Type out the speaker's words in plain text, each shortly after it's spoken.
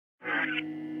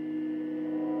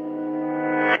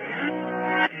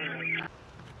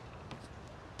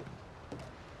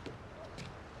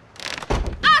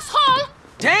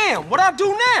What I do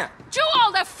now? Do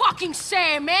all the fucking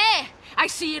same, eh? I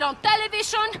see it on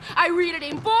television, I read it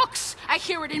in books, I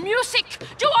hear it in music.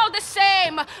 Do all the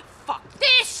same. Fuck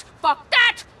this, fuck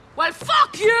that. Well,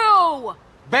 fuck you!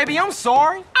 Baby, I'm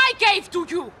sorry. I gave to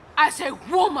you as a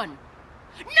woman.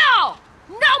 No!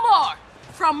 No more!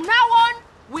 From now on,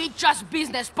 we just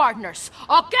business partners,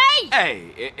 okay?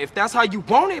 Hey, if that's how you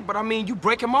want it, but I mean, you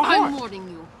breaking my heart. I'm warning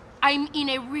you. I'm in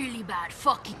a really bad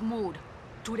fucking mood.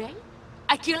 Today,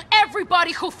 I kill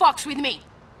everybody who fucks with me.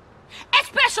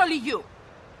 Especially you.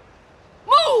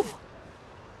 Move!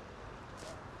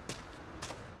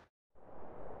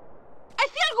 I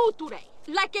feel good today.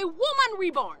 Like a woman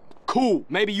reborn. Cool.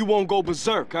 Maybe you won't go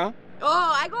berserk, huh?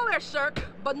 Oh, I go berserk,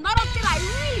 but not until I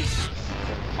really...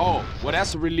 Oh, well,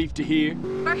 that's a relief to hear.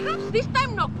 Perhaps this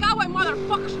time no cowboy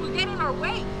motherfuckers will get in our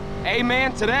way.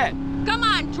 Amen to that. Come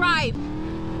on, drive.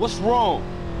 What's wrong?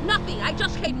 Nothing, I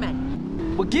just hate men.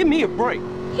 Well, give me a break.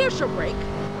 Here's your break.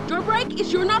 Your break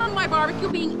is you're not on my barbecue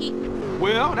being eaten.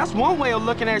 Well, that's one way of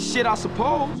looking at shit, I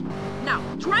suppose. Now,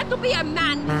 try to be a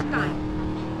man this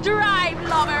time. Drive,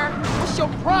 lover. What's your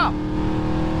problem?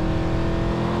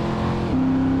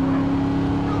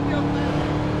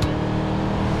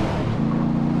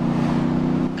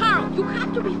 Carl, you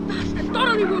have to be fast and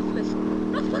totally ruthless.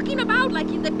 Not fucking about like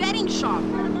in the betting shop.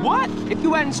 What? If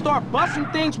you hadn't started busting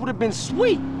things, would have been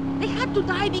sweet. They had to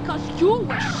die because you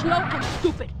were slow and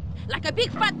stupid. Like a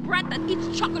big fat brat that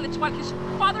eats chocolates while his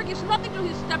father gives nothing to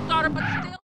his stepdaughter, but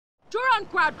still... You're on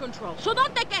crowd control, so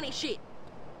don't take any shit.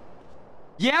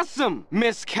 Yes'm,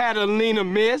 Miss Catalina,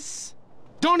 miss.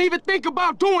 Don't even think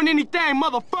about doing anything,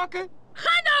 motherfucker.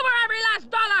 Hand over every last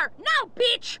dollar! Now,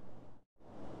 bitch!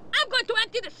 I'm going to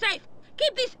empty the safe.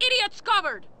 Keep these idiots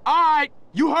covered. All right,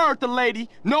 you heard the lady.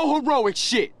 No heroic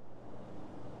shit.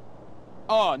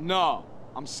 Oh, no.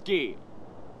 I'm scared.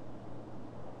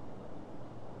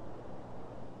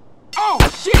 Oh,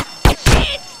 shit!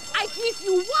 Shit! I give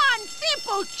you one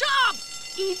simple job!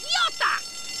 Idiota!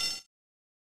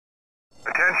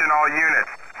 Attention all units.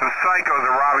 Some psychos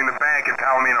are robbing the bank in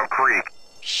Palomino Creek.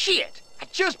 Shit! I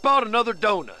just bought another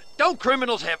donut. Don't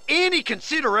criminals have any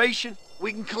consideration?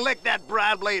 We can collect that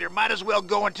bribe later. Might as well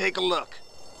go and take a look.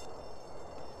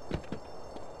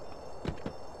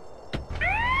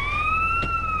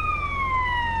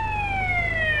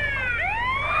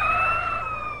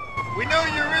 We know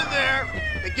you're in there.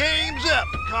 The game's up.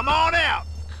 Come on out.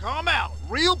 Come out.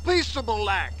 Real peaceable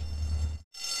like.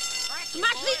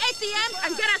 Smash the ATM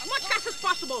and get as much cash as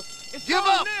possible. Give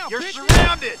up. You're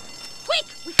surrounded. Quick!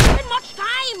 We haven't much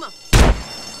time!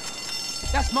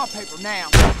 That's my paper now.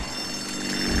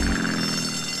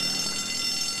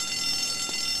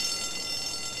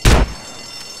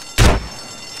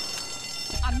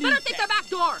 Better take the back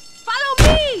door! Follow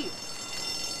me!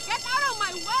 Get out of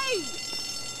my way!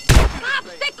 Stop!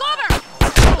 Stay cover!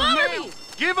 Cover me!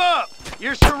 Give up!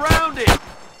 You're surrounded!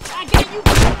 I get you!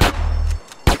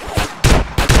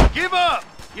 Give up!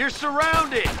 You're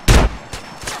surrounded!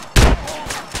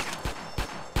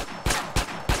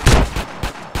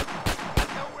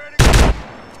 Nowhere to go.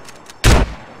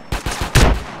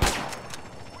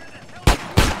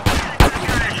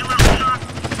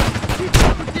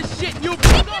 This shit, you...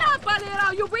 Pick it up a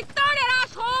little, you retarded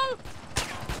asshole!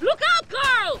 Look out,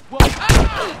 Carl!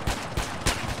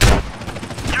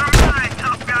 You're mine,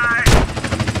 tough guy.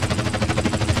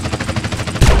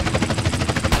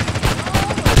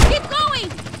 Keep going!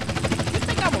 You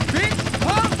think I'm a bitch,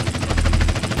 huh?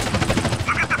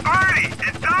 Look at the party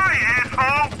and die,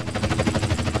 asshole.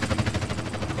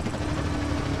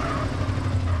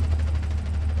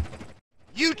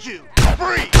 You two,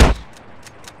 freeze!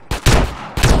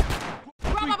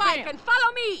 Grab a bike and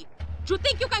follow me! Do you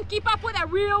think you can keep up with a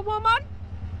real woman?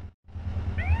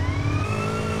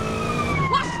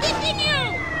 What's keeping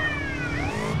you?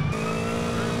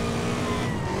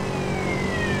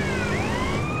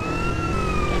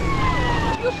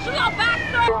 You slow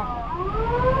bastard!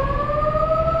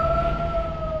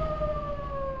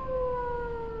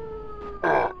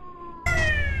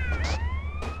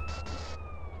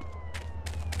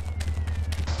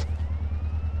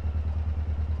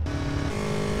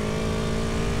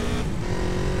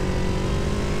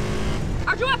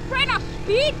 Are you afraid of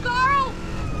speed, Carl?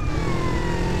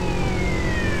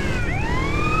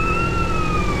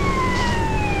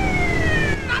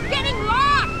 Stop getting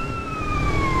lost!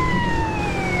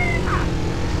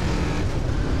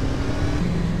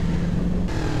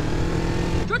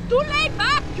 You're too laid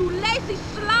back, you lazy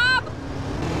slob!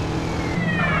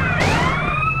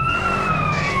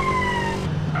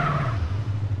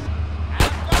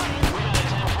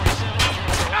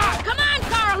 Come on,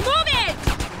 Carl, move it!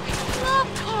 Love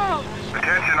Carl!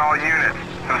 Attention all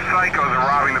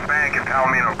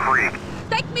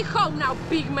Go now,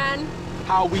 big man.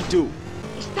 How we do?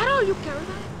 Is that all you care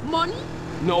about? Money?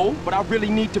 No, but I really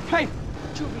need to pay.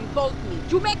 You revolt me.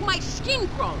 You make my skin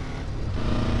crawl.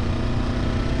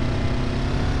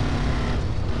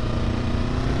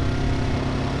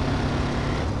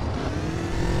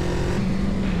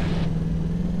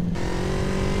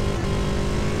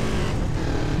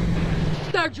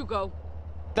 There you go.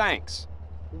 Thanks.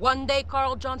 One day,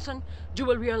 Carl Johnson, you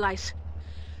will realize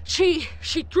she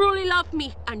truly loved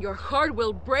me, and your heart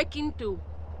will break in two.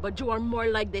 But you are more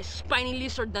like the spiny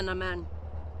lizard than a man.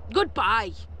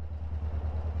 Goodbye.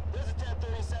 There's a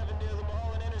 1037 near the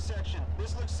Mulholland intersection.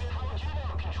 This looks serious. How would you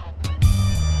know,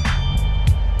 Control?